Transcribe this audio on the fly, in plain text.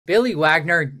Billy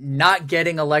Wagner not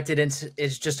getting elected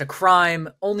is just a crime.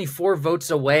 Only 4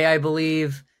 votes away, I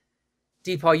believe.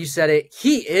 D-Paul, you said it.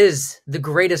 He is the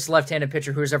greatest left-handed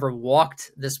pitcher who's ever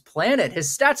walked this planet.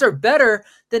 His stats are better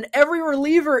than every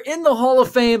reliever in the Hall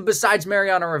of Fame besides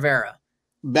Mariano Rivera.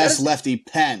 Best lefty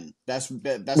pen. Best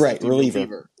right, lefty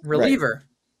reliever. Reliever.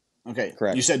 Right. Okay,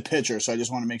 correct. You said pitcher, so I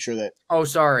just want to make sure that. Oh,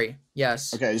 sorry.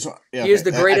 Yes. Okay, he is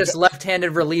the greatest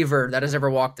left-handed reliever that has ever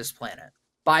walked this planet,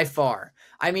 by far.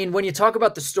 I mean, when you talk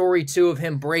about the story, too, of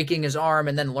him breaking his arm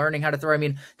and then learning how to throw, I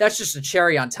mean, that's just a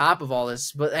cherry on top of all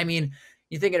this. But, I mean,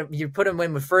 you put him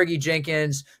in with Fergie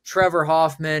Jenkins, Trevor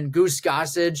Hoffman, Goose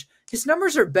Gossage. His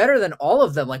numbers are better than all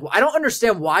of them. Like, I don't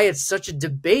understand why it's such a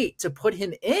debate to put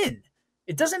him in.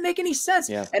 It doesn't make any sense.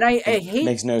 Yeah, and I hate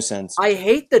makes no sense. I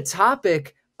hate the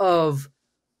topic of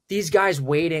these guys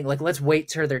waiting. Like, let's wait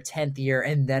till their 10th year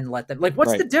and then let them. Like,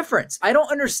 what's the difference? I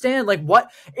don't understand. Like,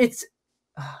 what it's.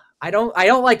 I don't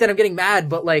like that I'm getting mad,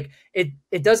 but like it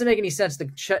doesn't make any sense.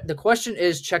 The question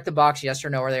is, check the box, yes or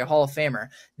no. Are they a Hall of Famer?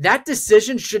 That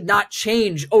decision should not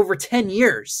change over 10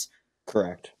 years.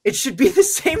 Correct. It should be the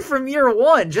same from year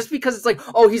 1. Just because it's like,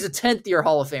 oh, he's a 10th year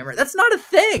Hall of Famer. That's not a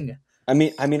thing. I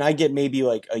mean, I get maybe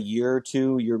like a year or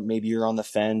two. You're on the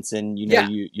fence, and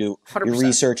you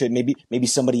research it. Maybe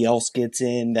somebody else gets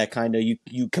in that kind of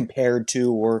you compared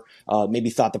to, or maybe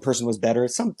thought the person was better.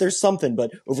 There's something,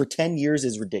 but over 10 years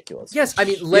is ridiculous. Yes, I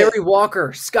mean Larry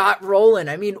Walker, Scott Rowland.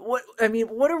 I mean,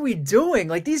 what are we doing?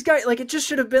 Like these guys, like it just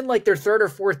should have been like their 3rd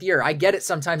or 4th year. I get it.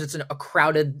 Sometimes it's a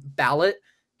crowded ballot,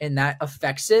 and that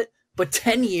affects it. But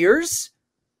 10 years.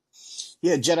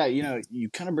 Yeah, Jedi,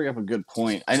 you kind of bring up a good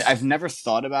point. I've never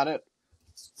thought about it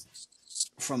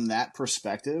from that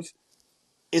perspective.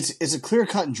 It's a clear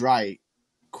cut and dry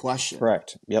question.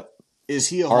 Correct. Yep. Is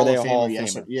he a Hall of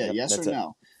Famer? Yes or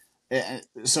no?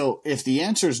 So if the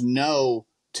answer is no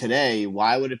today,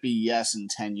 why would it be yes in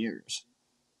 10 years?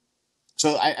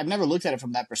 So I've never looked at it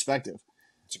from that perspective.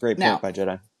 It's a great point by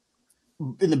Jedi.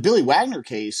 In the Billy Wagner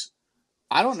case,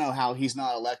 I don't know how he's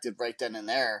not elected right then and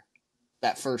there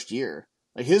that first year.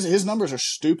 Like his numbers are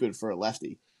stupid for a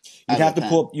lefty. You'd have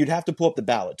to pull up the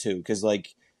ballot too, because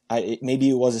maybe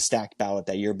it was a stacked ballot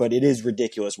that year, but it is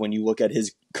ridiculous when you look at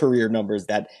his career numbers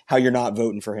that how you're not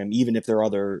voting for him, even if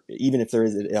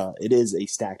it is a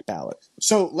stacked ballot.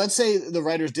 So let's say the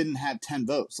writers didn't have 10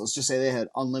 votes. Let's just say they had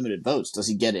unlimited votes. Does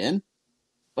he get in?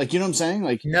 Like, you know what I'm saying?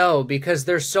 Like, no, because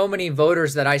there's so many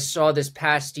voters that I saw this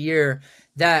past year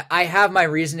that I have my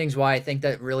reasonings why I think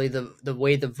that really the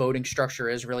way the voting structure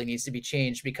is really needs to be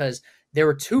changed, because there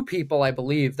were 2 people, I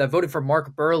believe, that voted for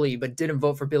Mark Burley but didn't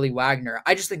vote for Billy Wagner.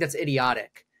 I just think that's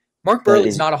idiotic. Mark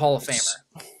Burley's not a Hall of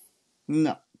Famer.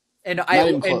 No. And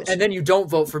then you don't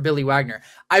vote for Billy Wagner.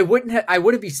 I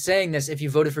wouldn't be saying this if you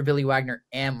voted for Billy Wagner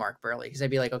and Mark Burley, because I'd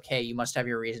be like, okay, you must have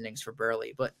your reasonings for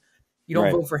Burley, but you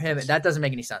don't vote for him. That doesn't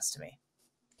make any sense to me.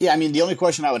 Yeah, I mean, the only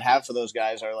question I would have for those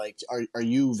guys are like, are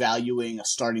you valuing a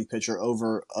starting pitcher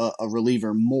over a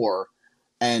reliever more?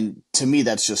 And to me,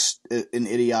 that's just an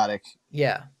idiotic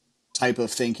type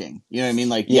of thinking. You know what I mean?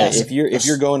 Like, yes, if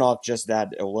you're going off just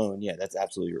that alone, that's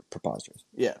absolutely preposterous.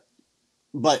 Yeah,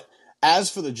 but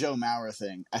as for the Joe Mauer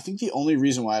thing, I think the only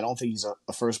reason why I don't think he's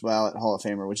a first ballot Hall of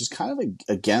Famer, which is kind of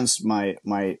against my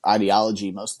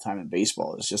ideology most of the time in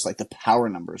baseball, is just like the power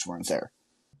numbers weren't there.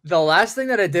 The last thing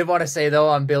that I did want to say, though,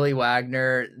 on Billy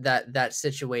Wagner, that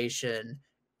situation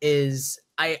is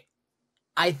I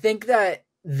think that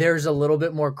there's a little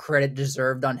bit more credit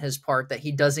deserved on his part that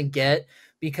he doesn't get,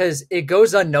 because it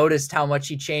goes unnoticed how much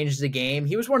he changed the game.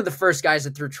 He was one of the first guys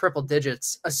that threw triple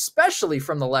digits, especially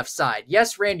from the left side.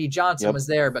 Yes, Randy Johnson was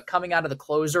there, but coming out of the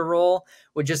closer role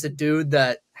with just a dude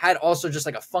that had also just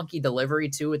like a funky delivery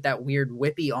too, with that weird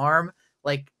whippy arm,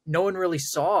 like no one really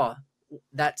saw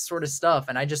that sort of stuff.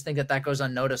 And I just think that goes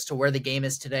unnoticed to where the game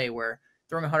is today, where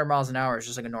throwing 100 miles an hour is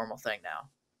just like a normal thing now.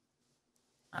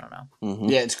 I don't know. Mm-hmm.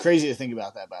 Yeah, it's crazy to think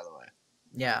about that, by the way.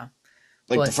 Yeah.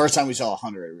 Like the first time we saw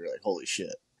 100, we were like, holy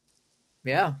shit.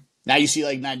 Yeah. Now you see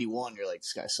like 91, you're like,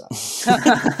 this guy sucks.